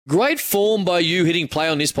Great form by you hitting play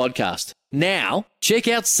on this podcast. Now, check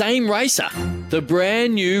out Same Racer, the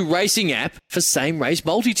brand new racing app for same race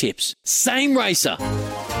multi-tips. Same Racer.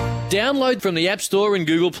 Download from the App Store and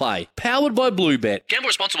Google Play. Powered by Bluebet. Gamble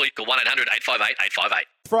responsibly. Call 1-800-858-858.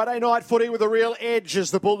 Friday night footy with a real edge as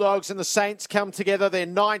the Bulldogs and the Saints come together. They're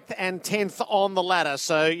 9th and 10th on the ladder,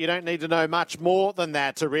 so you don't need to know much more than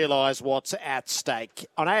that to realise what's at stake.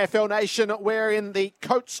 On AFL Nation, we're in the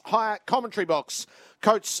Coates Hire commentary box.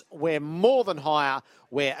 Coates, we're more than hire.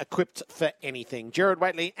 We're equipped for anything. Gerard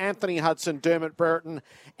Whateley, Anthony Hudson, Dermot Brereton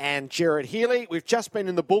and Gerard Healy. We've just been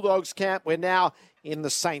in the Bulldogs camp. We're now in the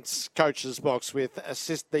Saints coach's box with the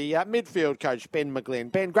midfield coach, Ben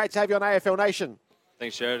McGlynn. Ben, great to have you on AFL Nation.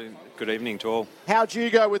 Thanks, Jared. Good evening to all. How'd you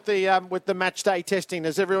go with the match day testing?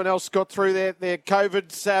 Has everyone else got through their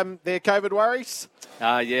COVID worries?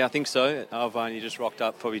 Yeah, I think so. I've only just rocked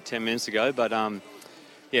up probably 10 minutes ago, but all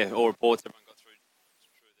reports everyone got through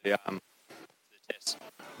the test.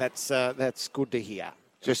 That's good to hear.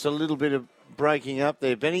 Just a little bit of breaking up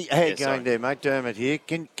there, Benny. How you going there, mate? Dermot here.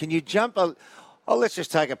 Can you jump? Let's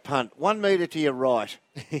just take a punt. 1 metre to your right.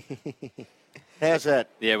 How's that?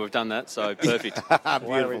 Yeah, we've done that, so perfect.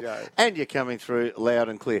 Beautiful. We go. And you're coming through loud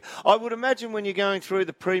and clear. I would imagine when you're going through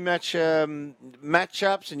the pre-match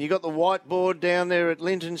matchups and you got the whiteboard down there at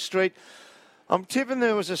Linton Street, I'm tipping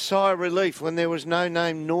there was a sigh of relief when there was no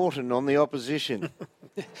name Norton on the opposition.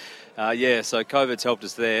 So COVID's helped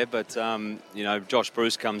us there, but Josh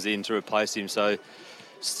Bruce comes in to replace him, so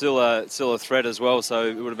still a threat as well. So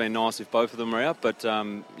it would have been nice if both of them were out, but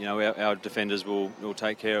our defenders will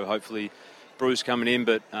take care of hopefully Bruce coming in,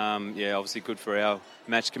 but obviously good for our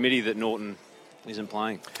match committee that Norton isn't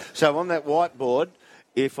playing. So on that whiteboard,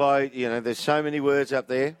 there's so many words up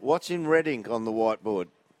there. What's in red ink on the whiteboard?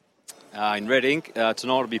 In red ink,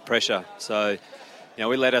 tonight will be pressure. So,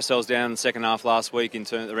 we let ourselves down in the second half last week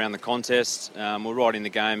around the contest. We're right in the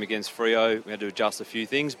game against Freo. We had to adjust a few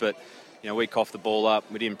things, but, we coughed the ball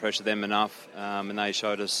up. We didn't pressure them enough, and they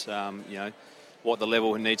showed us, what the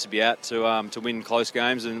level needs to be at to win close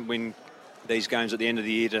games and win these games at the end of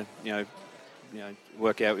the year to,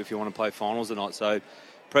 work out if you want to play finals or not. So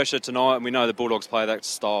pressure tonight, and we know the Bulldogs play that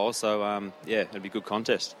style. So, it'll be a good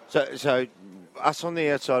contest. So us on the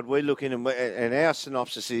outside, we're looking and our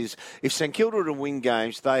synopsis is if St Kilda are to win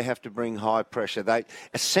games, they have to bring high pressure. They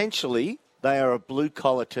are a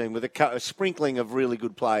blue-collar team with a sprinkling of really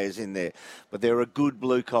good players in there. But they're a good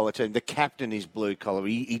blue-collar team. The captain is blue-collar.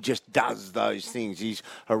 He just does those things. He's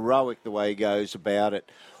heroic the way he goes about it.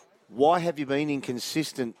 Why have you been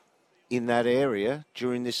inconsistent in that area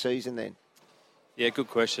during this season then? Yeah, good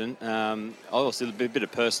question. Obviously, a bit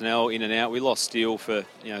of personnel in and out. We lost Steele for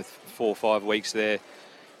 4 or 5 weeks there,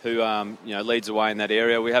 who leads the way in that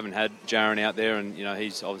area. We haven't had Jaron out there, and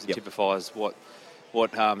he's obviously typifies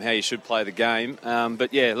how you should play the game.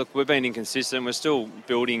 But yeah, look, we've been inconsistent. We're still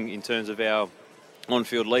building in terms of our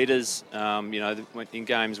on-field leaders. In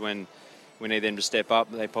games when we need them to step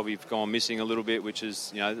up, they probably have gone missing a little bit, which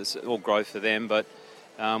is it's all growth for them. But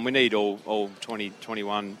we need all 20,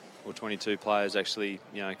 21 or 22 players actually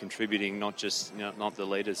contributing, not just not the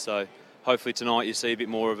leaders. So hopefully tonight you see a bit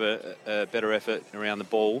more of a better effort around the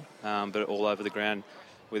ball, but all over the ground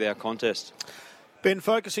with our contest. Ben,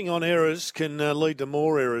 focusing on errors can lead to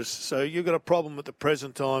more errors. So you've got a problem at the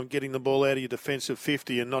present time getting the ball out of your defensive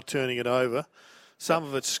 50 and not turning it over. Some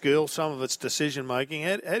of it's skill, some of it's decision-making.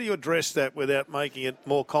 How do you address that without making it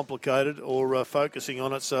more complicated or focusing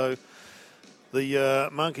on it so the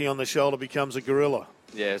monkey on the shoulder becomes a gorilla?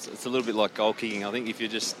 Yeah, it's a little bit like goal kicking. I think if you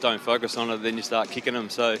just don't focus on it, then you start kicking them.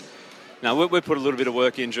 So, we put a little bit of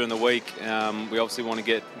work in during the week. We obviously want to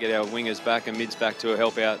get our wingers back and mids back to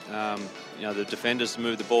help out, the defenders to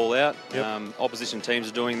move the ball out. Yep. Opposition teams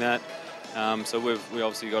are doing that. So we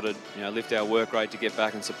obviously got to lift our work rate to get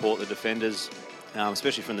back and support the defenders,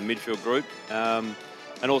 especially from the midfield group.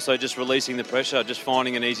 And also just releasing the pressure, just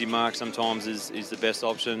finding an easy mark sometimes is the best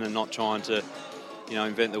option, and not trying to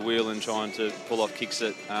invent the wheel and trying to pull off kicks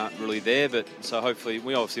that aren't really there. But so hopefully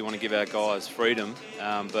we obviously want to give our guys freedom,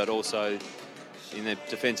 but also in the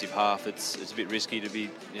defensive half it's a bit risky to be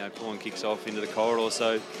pulling kicks off into the corridor.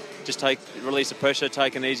 So just release the pressure,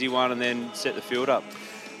 take an easy one, and then set the field up.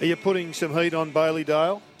 Are you putting some heat on Bailey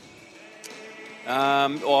Dale?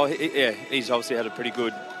 He's obviously had a pretty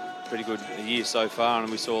good year so far, and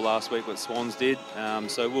we saw last week what Swans did.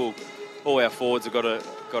 So all our forwards have got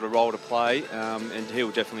a role to play, and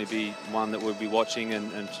he'll definitely be one that we'll be watching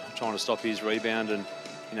and trying to stop his rebound. And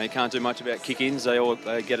you can't do much about kick-ins.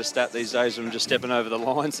 They get a stat these days from just stepping over the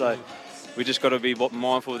line. So we just got to be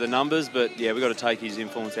mindful of the numbers. But yeah, we've got to take his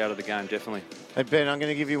influence out of the game, definitely. Hey, Ben, I'm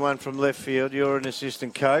going to give you one from left field. You're an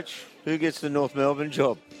assistant coach. Who gets the North Melbourne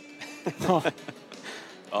job?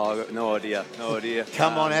 Oh, I've got no idea.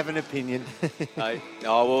 Come on, have an opinion.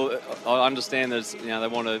 Well, I understand that they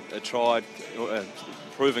want a tried,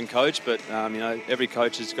 proven coach, but every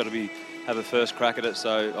coach has got to have a first crack at it.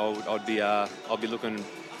 So I'd be looking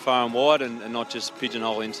far and wide and not just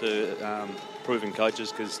pigeonhole into proven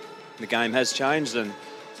coaches, because the game has changed and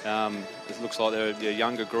it looks like they're a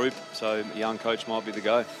younger group. So a young coach might be the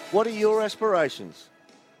go. What are your aspirations?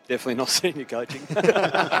 Definitely not senior coaching.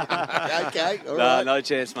 Okay, all right. No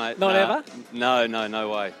chance, mate. Not ever? No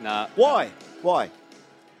way. Nah. Why?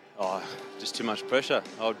 Oh, just too much pressure.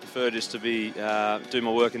 I would prefer just to be do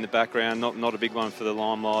my work in the background, not a big one for the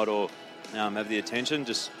limelight or have the attention.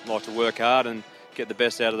 Just like to work hard and get the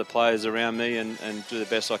best out of the players around me and do the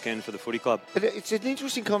best I can for the footy club. It's an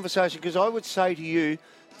interesting conversation, because I would say to you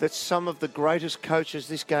that some of the greatest coaches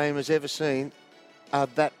this game has ever seen are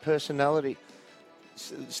that personality.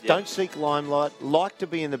 Don't seek limelight, like to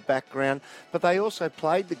be in the background, but they also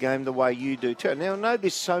played the game the way you do too. Now, I know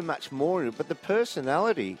there's so much more in it, but the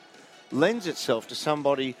personality lends itself to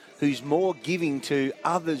somebody who's more giving to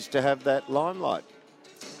others to have that limelight.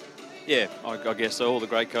 Yeah, I guess so. All the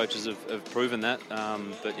great coaches have proven that.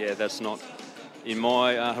 But yeah, that's not in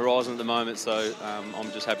my horizon at the moment, so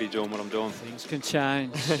I'm just happy doing what I'm doing. Things can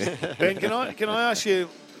change. Ben, can I ask you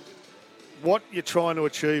what you're trying to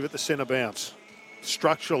achieve at the centre bounce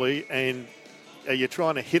structurally, and are you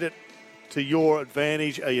trying to hit it to your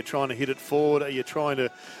advantage? Are you trying to hit it forward? Are you trying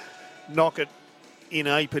to knock it in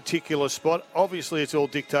a particular spot? Obviously, it's all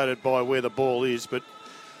dictated by where the ball is, but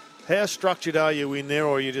how structured are you in there,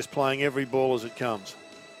 or are you just playing every ball as it comes?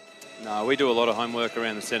 No, we do a lot of homework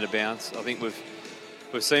around the centre bounce. I think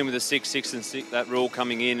we've seen with the 6 and 6 that rule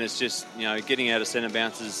coming in, it's just getting out of centre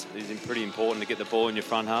bounce is pretty important to get the ball in your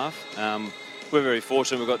front half. We're very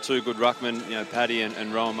fortunate. We've got two good ruckmen, Paddy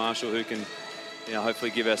and Rowan Marshall, who can hopefully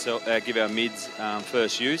give our mids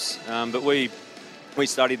first use. But we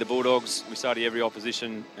study the Bulldogs. We study every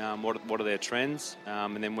opposition. What are their trends,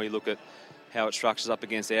 and then we look at how it structures up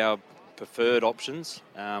against our preferred options.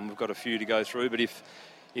 We've got a few to go through, but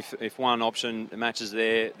if one option matches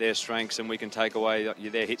their strengths and we can take away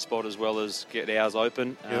their hit spot as well as get ours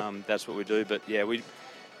open, that's what we do. But yeah, we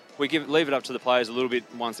leave it up to the players a little bit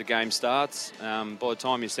once the game starts. By the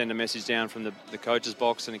time you send a message down from the coach's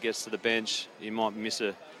box and it gets to the bench, you might miss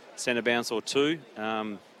a centre bounce or two.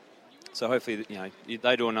 So hopefully,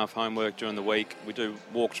 they do enough homework during the week. We do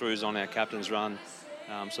walkthroughs on our captain's run,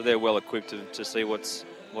 so they're well equipped to see what's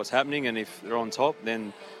happening. And if they're on top,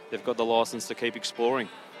 then they've got the licence to keep exploring.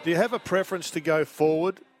 Do you have a preference to go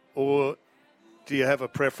forward, or do you have a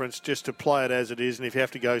preference just to play it as it is, and if you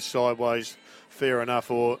have to go sideways, fair enough?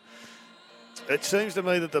 Or it seems to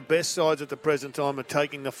me that the best sides at the present time are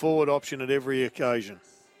taking the forward option at every occasion.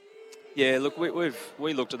 Yeah, look,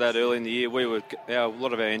 we looked at that early in the year. A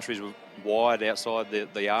lot of our entries were wide outside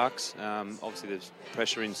the arcs. Obviously, there's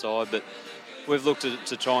pressure inside, but we've looked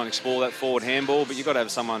to try and explore that forward handball. But you've got to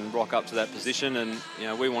have someone rock up to that position, and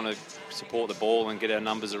we want to support the ball and get our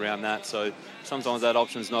numbers around that. So sometimes that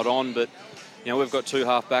option's not on, but we've got two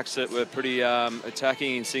half-backs that were pretty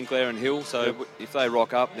attacking in Sinclair and Hill. So if they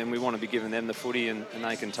rock up, then we want to be giving them the footy, and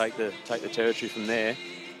they can take the territory from there.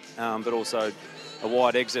 But also, a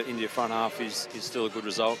wide exit into your front half is still a good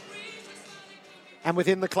result. And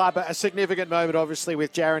within the club, a significant moment, obviously,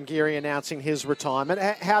 with Jaron Geary announcing his retirement.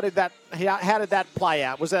 How did that play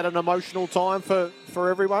out? Was that an emotional time for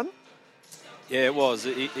everyone? Yeah, it was.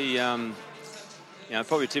 He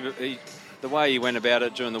probably typically the way he went about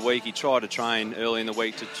it during the week. He tried to train early in the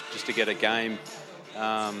week just to get a game,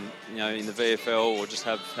 in the VFL, or just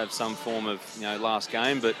have some form of last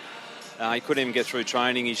game, but. He couldn't even get through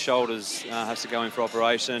training. His shoulders has to go in for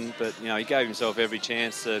operation, but he gave himself every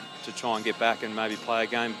chance to try and get back and maybe play a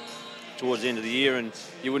game towards the end of the year. And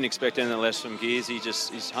you wouldn't expect anything less from Gears. He's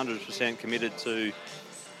 100% committed to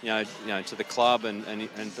to the club and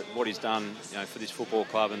what he's done for this football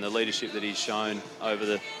club and the leadership that he's shown over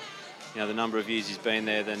the number of years he's been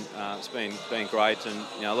there. Then it's been great.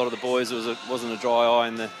 And a lot of the boys, wasn't a dry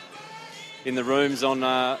eye in the rooms on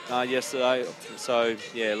yesterday. So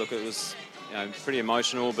yeah, look, it was pretty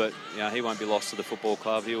emotional, but he won't be lost to the football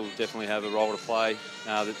club. He'll definitely have a role to play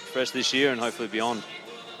the rest of this year and hopefully beyond.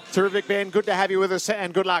 Terrific, Ben. Good to have you with us,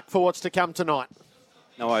 and good luck for what's to come tonight.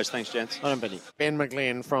 No worries. Thanks, gents. Ben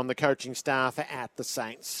McGlynn from the coaching staff at the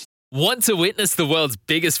Saints. Want to witness the world's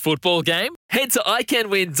biggest football game? Head to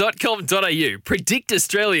iCanWin.com.au, predict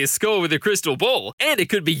Australia's score with a crystal ball, and it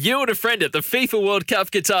could be you and a friend at the FIFA World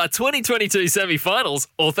Cup Qatar 2022 semi-finals,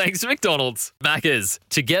 all thanks to McDonald's. Maccas,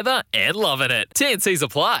 together and loving it. TNCs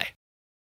apply.